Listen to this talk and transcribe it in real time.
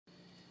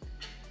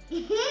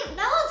That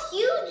was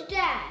huge,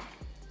 Dad.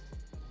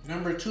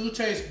 Number 2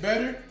 tastes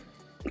better.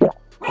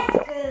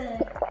 That's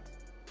good.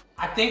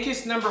 I think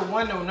it's number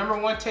 1 though. Number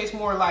 1 tastes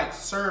more like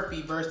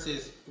syrupy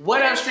versus.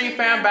 What up, Street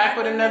Fam? Back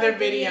with another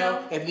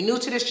video. If you're new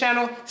to this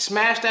channel,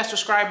 smash that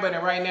subscribe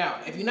button right now.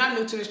 If you're not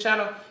new to this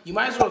channel, you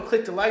might as well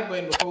click the like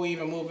button before we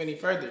even move any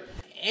further.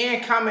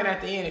 And comment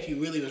at the end if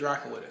you really was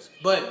rocking with us.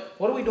 But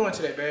what are we doing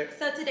today, babe?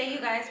 So today,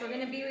 you guys, we're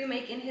gonna be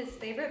remaking his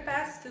favorite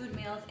fast food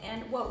meals,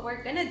 and what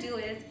we're gonna do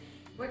is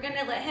we're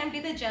gonna let him be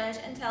the judge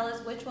and tell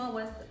us which one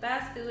was the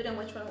fast food and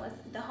which one was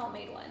the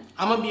homemade one.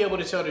 I'm gonna be able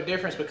to tell the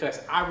difference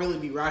because I really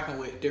be rocking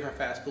with different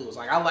fast foods.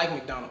 Like, I like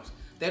McDonald's.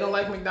 They don't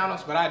like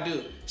McDonald's, but I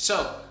do.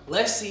 So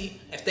let's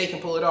see if they can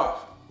pull it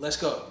off. Let's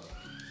go.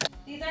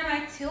 These are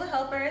my 2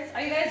 helpers.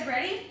 Are you guys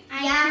ready?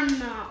 I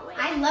cannot wait.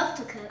 I love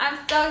to cook. I'm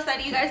so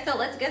excited, you guys, so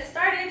let's get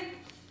started.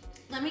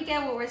 Let me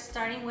get what we're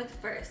starting with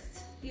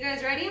first. You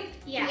guys ready?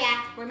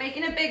 Yeah. We're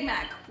making a Big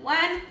Mac.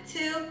 1,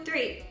 2,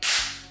 3.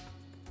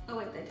 Oh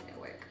wait, that didn't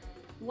work.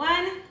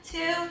 1,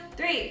 2,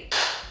 3.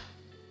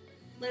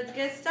 Let's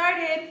get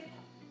started.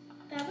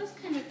 That was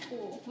kind of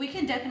cool. We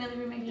can definitely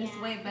remake this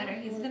way better.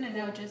 He's gonna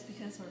know just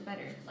because we're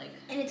better.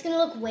 And it's gonna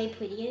look way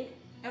prettier.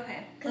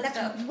 Okay, Because let's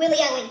that's go. really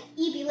ugly.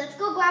 Evie, let's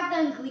go grab the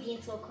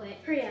ingredients real quick.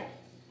 Hurry up.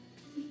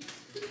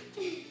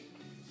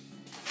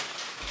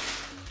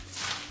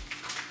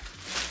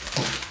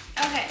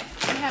 Okay,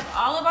 we have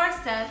all of our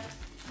stuff.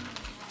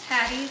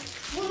 Patties.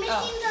 We're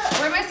missing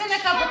We're missing a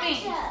couple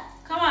things.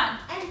 Come on.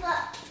 And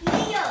the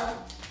mayo.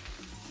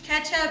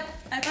 Ketchup.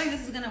 I feel like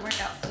this is gonna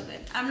work out so good.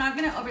 I'm not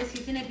gonna over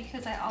season it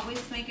because I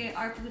always make it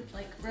our food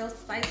like real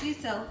spicy.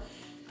 So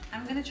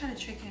I'm gonna try to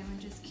trick him and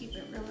just keep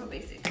it real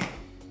basic.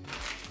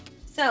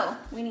 So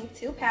we need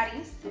 2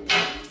 patties.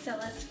 So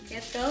let's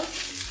get those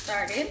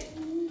started.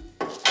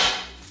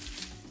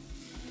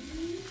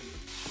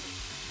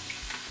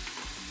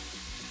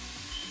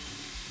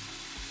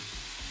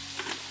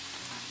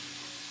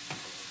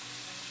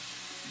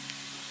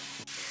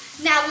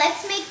 Now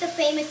let's make the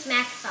famous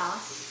mac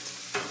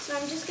sauce. So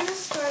I'm just gonna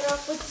start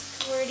off with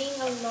squirting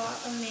a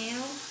lot of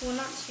mayo. Well,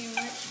 not too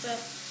much, but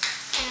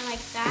kind of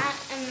like that.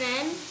 And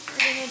then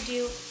we're gonna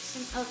do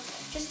some,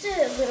 just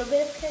a little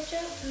bit of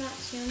ketchup, not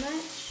too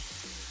much.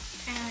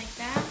 Kind of like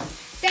that.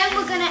 Then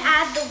we're gonna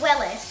add the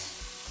relish.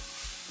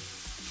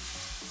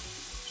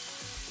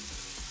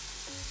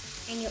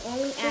 And you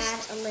only add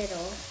a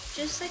little.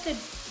 Just like a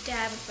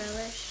dab of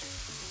relish.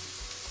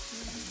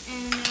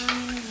 And now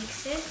I'm gonna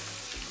mix it.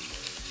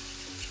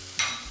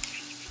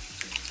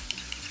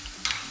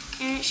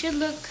 And it should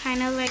look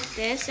kind of like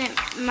this. It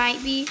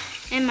might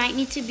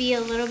need to be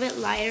a little bit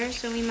lighter,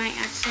 so we might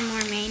add some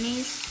more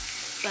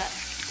mayonnaise. But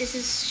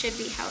should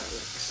be how it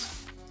looks.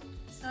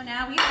 So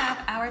now we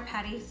have our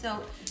patty.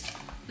 So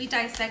we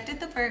dissected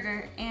the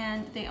burger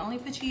and they only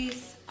put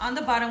cheese on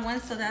the bottom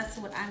one, so that's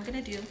what I'm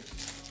gonna do.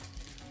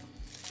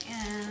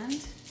 And,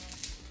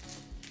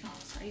 oh,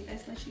 sorry you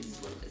guys, my cheese is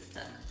a little bit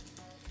stuck.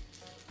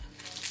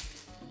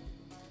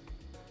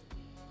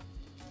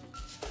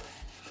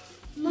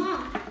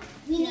 Mom,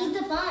 we need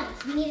the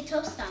buns. We need to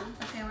toast them.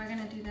 Okay, we're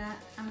gonna do that.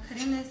 I'm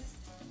cutting this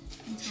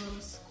into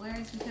little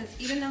squares because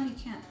even though he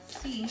can't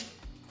see,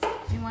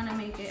 we want to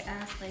make it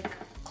as like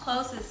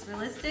close as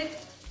realistic,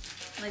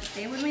 like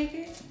they would make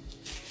it.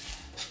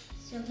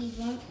 So he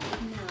won't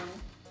know.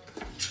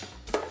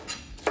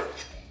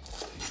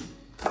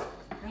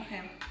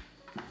 Okay.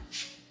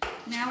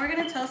 Now we're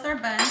gonna toast our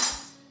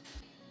buns.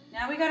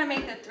 Now we gotta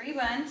make the 3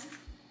 buns.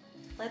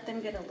 Let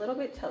them get a little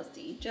bit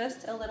toasty,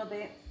 just a little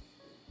bit.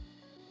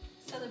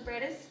 So the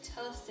bread is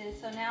toasted,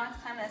 so now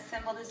it's time to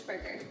assemble this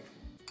burger.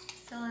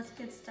 So let's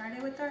get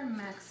started with our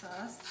mac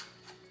sauce.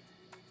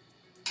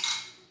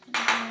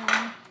 And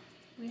then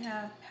we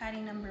have patty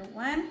number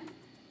 1.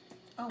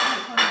 Oh wait,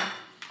 hold on.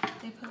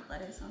 They put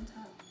lettuce on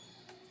top.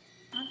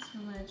 Not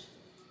too much.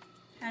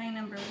 Patty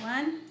number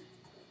 1.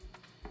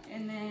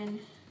 And then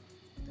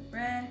the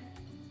bread.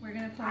 We're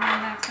gonna put more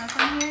mac sauce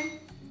on here.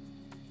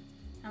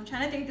 I'm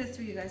trying to think this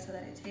through, you guys, so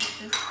that it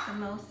tastes the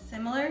most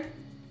similar.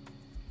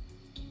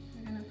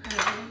 We're gonna put a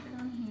little bit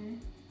on here.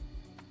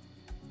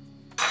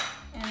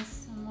 And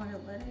some more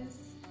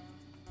lettuce.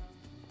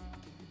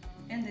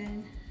 And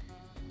then,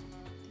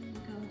 there we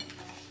go.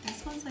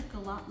 This one's like a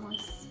lot more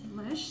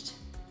smushed.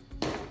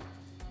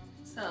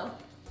 So,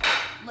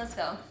 let's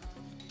go.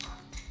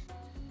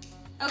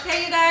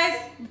 Okay, you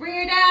guys, bring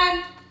her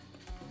down.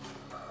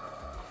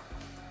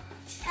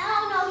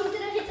 Oh no, he's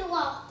gonna hit the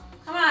wall.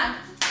 Come on.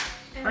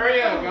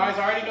 Hurry up, guys.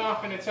 I already know I'm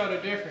finna tell the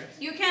difference.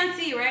 You can't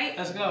see, right?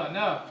 Let's go.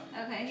 No.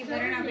 Okay, he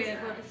better not be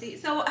able to see.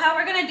 So how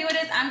we're gonna do it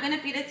is I'm gonna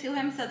feed it to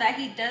him so that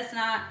he does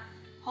not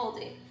hold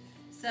it.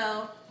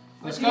 So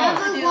Let's go.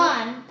 Number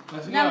 1.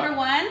 Let's go. Number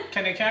 1.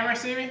 Can the camera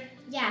see me?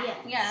 Yeah.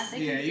 Yeah. They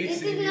Yeah, can you This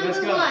see is me. number Let's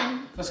go.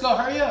 1. Let's go.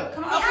 Hurry up.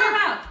 Come on, open your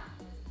mouth.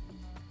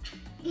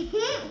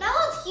 That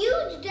was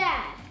huge,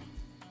 Dad.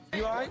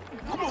 You alright?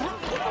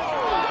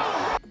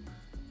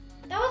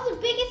 That was the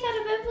biggest out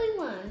of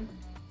everyone.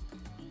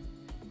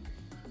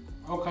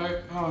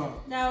 Okay.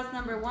 That was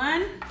number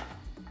 1.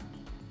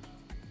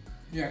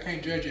 Yeah, I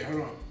can't judge it.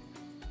 Hold on.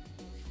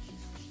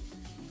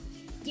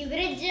 Give it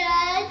a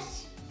judge.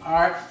 All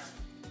right.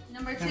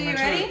 Number 2, you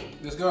ready?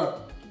 Let's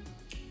go.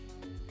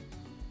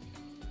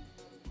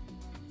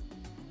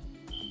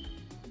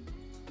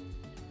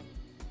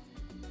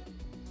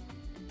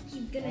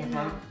 He's gonna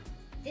know.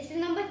 This is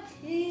number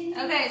 2.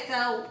 Okay,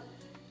 so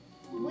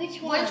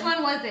which one? Which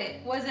one was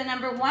it? Was it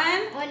number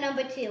 1? Or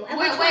number 2? And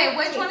Wait,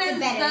 which one is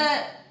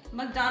better? the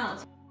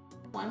McDonald's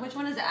one? Which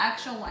one is the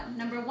actual one?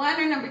 Number 1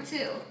 or number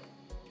 2?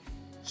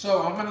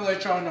 So I'm gonna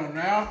let y'all know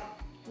now.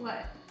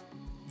 What?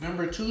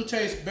 Number 2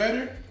 tastes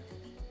better.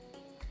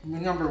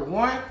 Number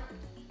 1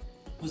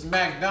 was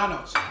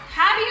McDonald's.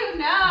 How do you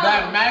know?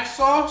 That mac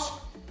sauce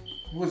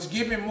was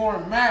giving more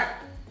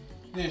mac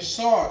than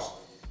sauce.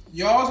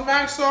 Y'all's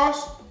mac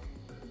sauce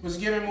was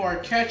giving more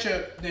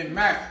ketchup than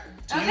mac.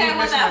 So okay,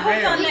 well that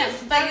was on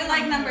this, but you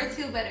like number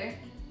 2 better.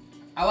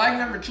 I like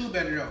number 2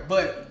 better though,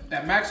 but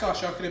that mac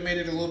sauce y'all could have made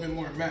it a little bit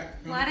more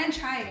mac. Well, I didn't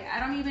try it.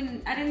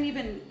 I didn't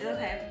even,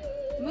 okay.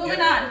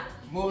 Moving on.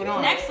 Moving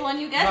on. Next one,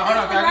 you guessed no, this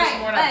hold on, one right. Get some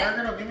more of that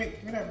burger. No, give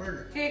me that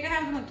burger. Here, you can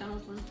have the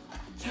McDonald's one.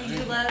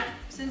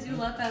 Since you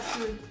love fast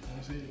food.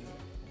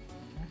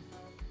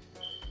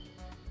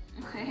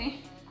 Okay.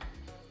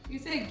 You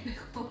said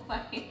pickle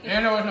bite.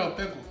 And there was no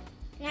pickle.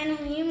 I know,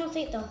 you almost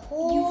ate the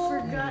whole. You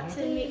forgot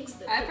to mix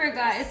the I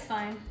forgot, it's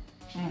fine.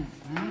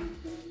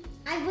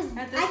 I was.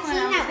 At this I point, seen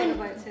I'll that take a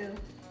one. bite too.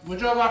 What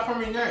y'all got for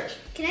me next?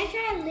 Can I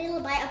try a little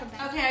bite of the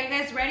back? Okay, are you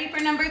guys ready for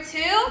number 2?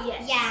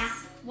 Yes. Yeah.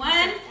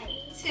 1,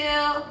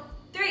 2,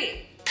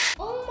 3.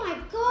 Oh my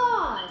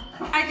god.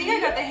 I think I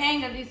got the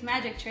hang of these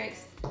magic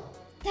tricks.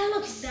 That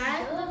looks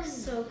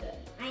so good.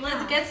 I know.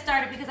 Let's get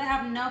started because I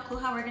have no clue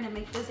how we're gonna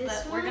make this,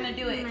 This but we're gonna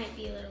do it. Might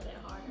be a little bit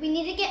harder. We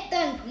need to get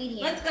the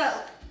ingredients. Let's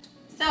go.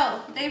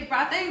 So they've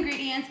brought the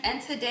ingredients,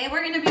 and today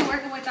we're gonna be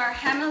working with our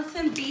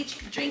Hamilton Beach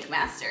Drink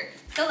Master.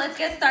 So let's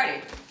get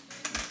started.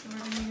 So we're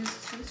gonna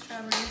use 2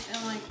 strawberries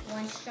and like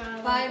 1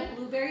 strawberry. 5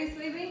 blueberries,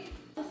 maybe.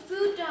 A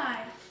food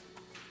dye.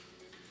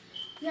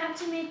 You have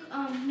to make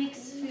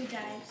mix food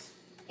dyes.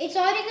 It's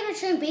already gonna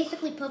turn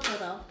basically purple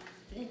though.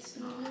 It's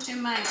not. It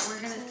might.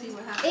 We're gonna see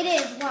what happens. It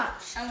is.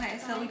 Watch. Okay,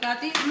 so we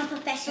got these I'm a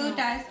professional. food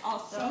dyes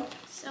also.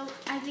 So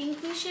I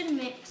think we should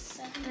mix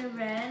the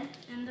red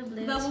and the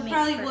blue. But to we'll make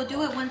probably purple.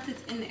 do it once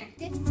it's in there.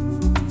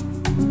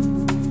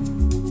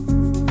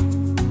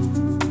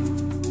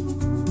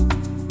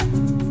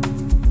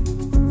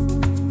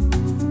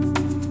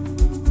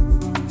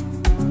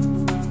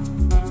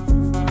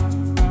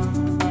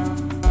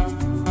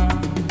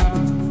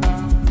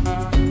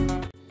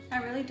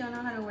 Don't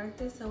know how to work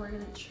this, so we're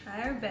gonna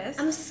try our best.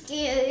 I'm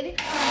scared.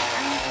 Hopefully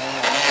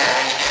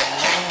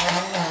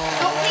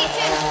it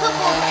turns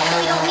purple.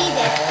 We don't need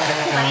it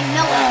because I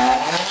know it.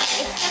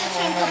 It's gonna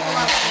turn purple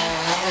up.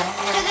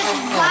 Because it's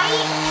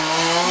white,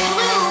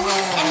 blue,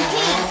 and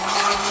pink.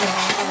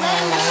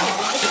 Red and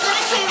blue. It's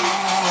gonna turn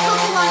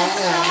purple on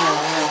its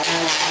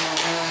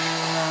own.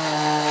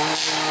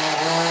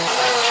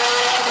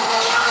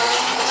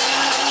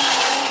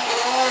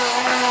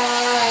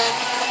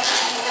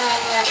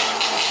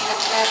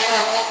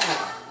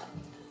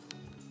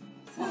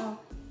 So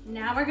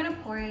now we're gonna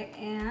pour it,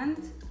 and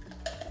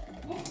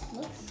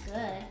Looks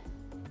good.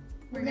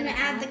 We're gonna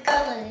add the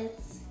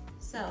colors.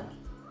 So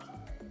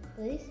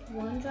Please,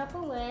 1 drop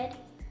of red.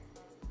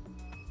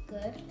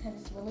 Good, because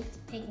it's really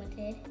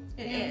pigmented.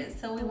 it is.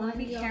 So we want to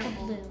be 1 drop of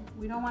careful. blue.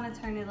 We don't want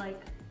to turn it like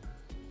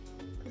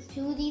Because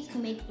 2 of these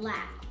can make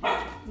black.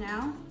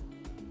 now.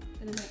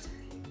 Gonna get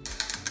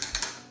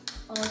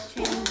Oh, it's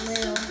turning blue.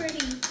 So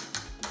pretty,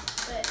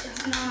 but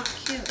it's not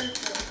cute.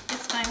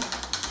 It's fine.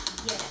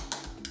 yet.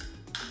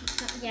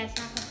 Yeah, it's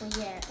not purple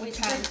yet. We It's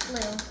tried. just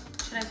blue.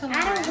 Should I put more I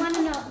red? don't want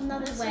to know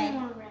another Let's way. do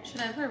more red.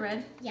 Should I put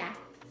red? Yeah,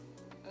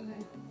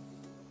 Okay.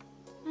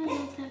 I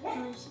love that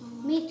color so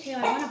much. me too. I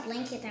want to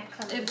blanket that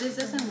color. If this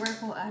doesn't work,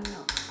 we'll add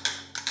milk.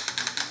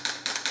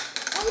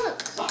 Oh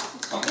look, it's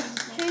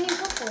turning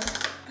purple.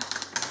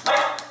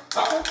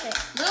 Perfect.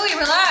 Louie,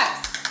 relax.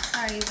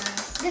 Sorry, you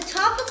guys. The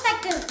top looks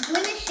like the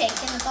Glimish shake,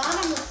 and the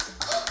bottom looks.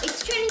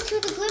 It's turning to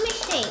the Glimish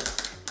shake.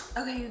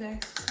 Okay, you guys.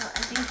 So I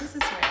think this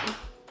is ready.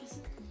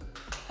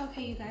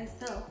 Okay, you guys.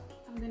 So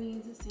I'm gonna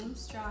use the same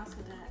straw so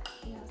that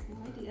he has no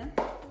idea.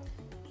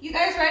 You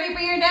guys ready for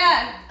your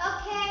dad?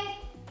 Okay.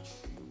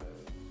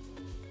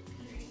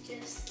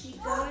 Just keep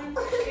going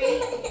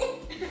straight.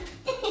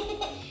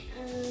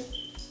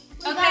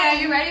 Okay, are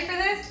you ready for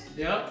this?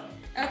 Yep.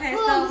 Okay,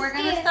 Oh, so I'm we're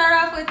gonna scared. start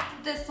off with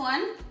this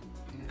one.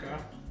 Okay.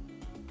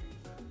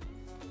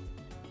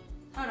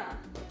 Hold on.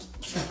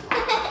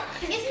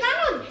 It's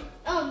not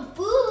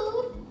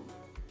food.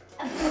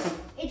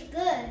 It's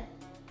good.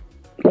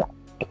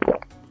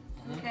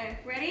 Okay,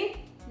 ready?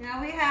 Now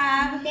we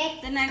have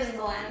Next the next good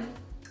one.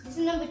 This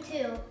is number 2.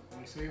 Let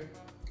me see.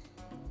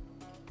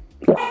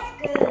 It's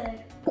good.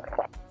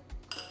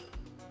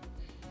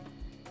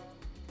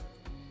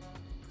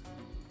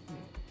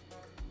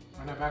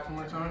 Run that back one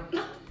more time.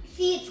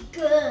 See, it's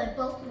good.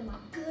 Both of them are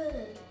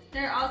good.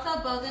 They're also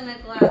both in a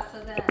glass so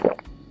that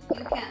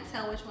you can't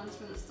tell which one's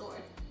from the store.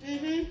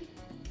 Mm-hmm.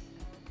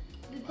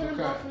 We put them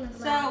Okay. both in the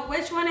glass. So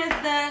which one is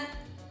the...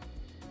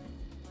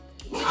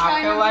 Which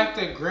I feel like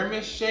the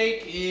Grimace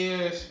shake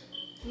is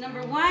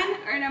number 1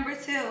 or number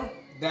 2?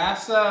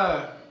 that's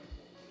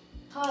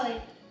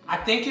Probably. I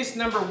think it's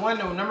number 1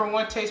 though. Number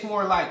 1 tastes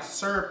more like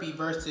syrupy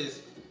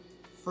versus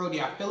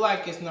fruity. I feel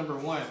like it's number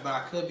 1, but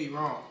I could be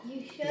wrong.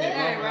 You should. Is that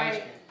got it both right. ice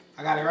cream?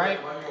 I got it right?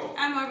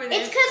 I'm over this.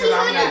 It's because he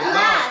heard the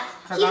glass.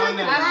 He heard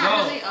the I'm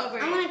glass. really over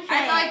it. I wanna I try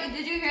felt like,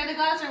 did you hear the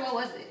glass or what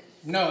was it?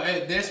 No,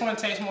 this one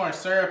tastes more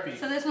syrupy.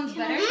 So this one's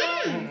better?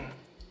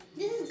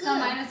 This is good. So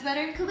mine is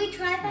better? Could we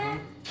try that?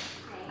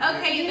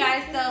 Okay, you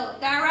guys, so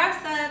that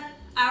wraps up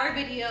our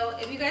video.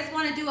 If you guys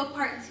want to do a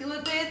part 2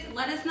 of this,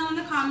 let us know in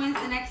the comments.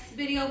 The next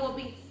video will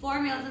be 4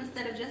 meals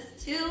instead of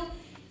just 2.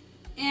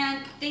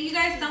 And thank you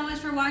guys so much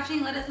for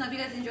watching. Let us know if you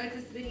guys enjoyed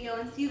this video,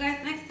 and see you guys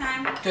next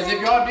time. Because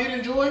if y'all did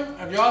enjoy,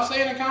 if y'all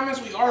say in the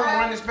comments, we are going to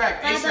run this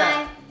back ASAP.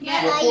 Bye-bye.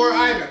 Yeah. With 4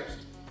 items.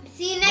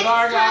 See you next But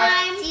all right, guys.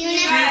 time. See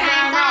you next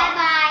time.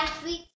 Bye-bye.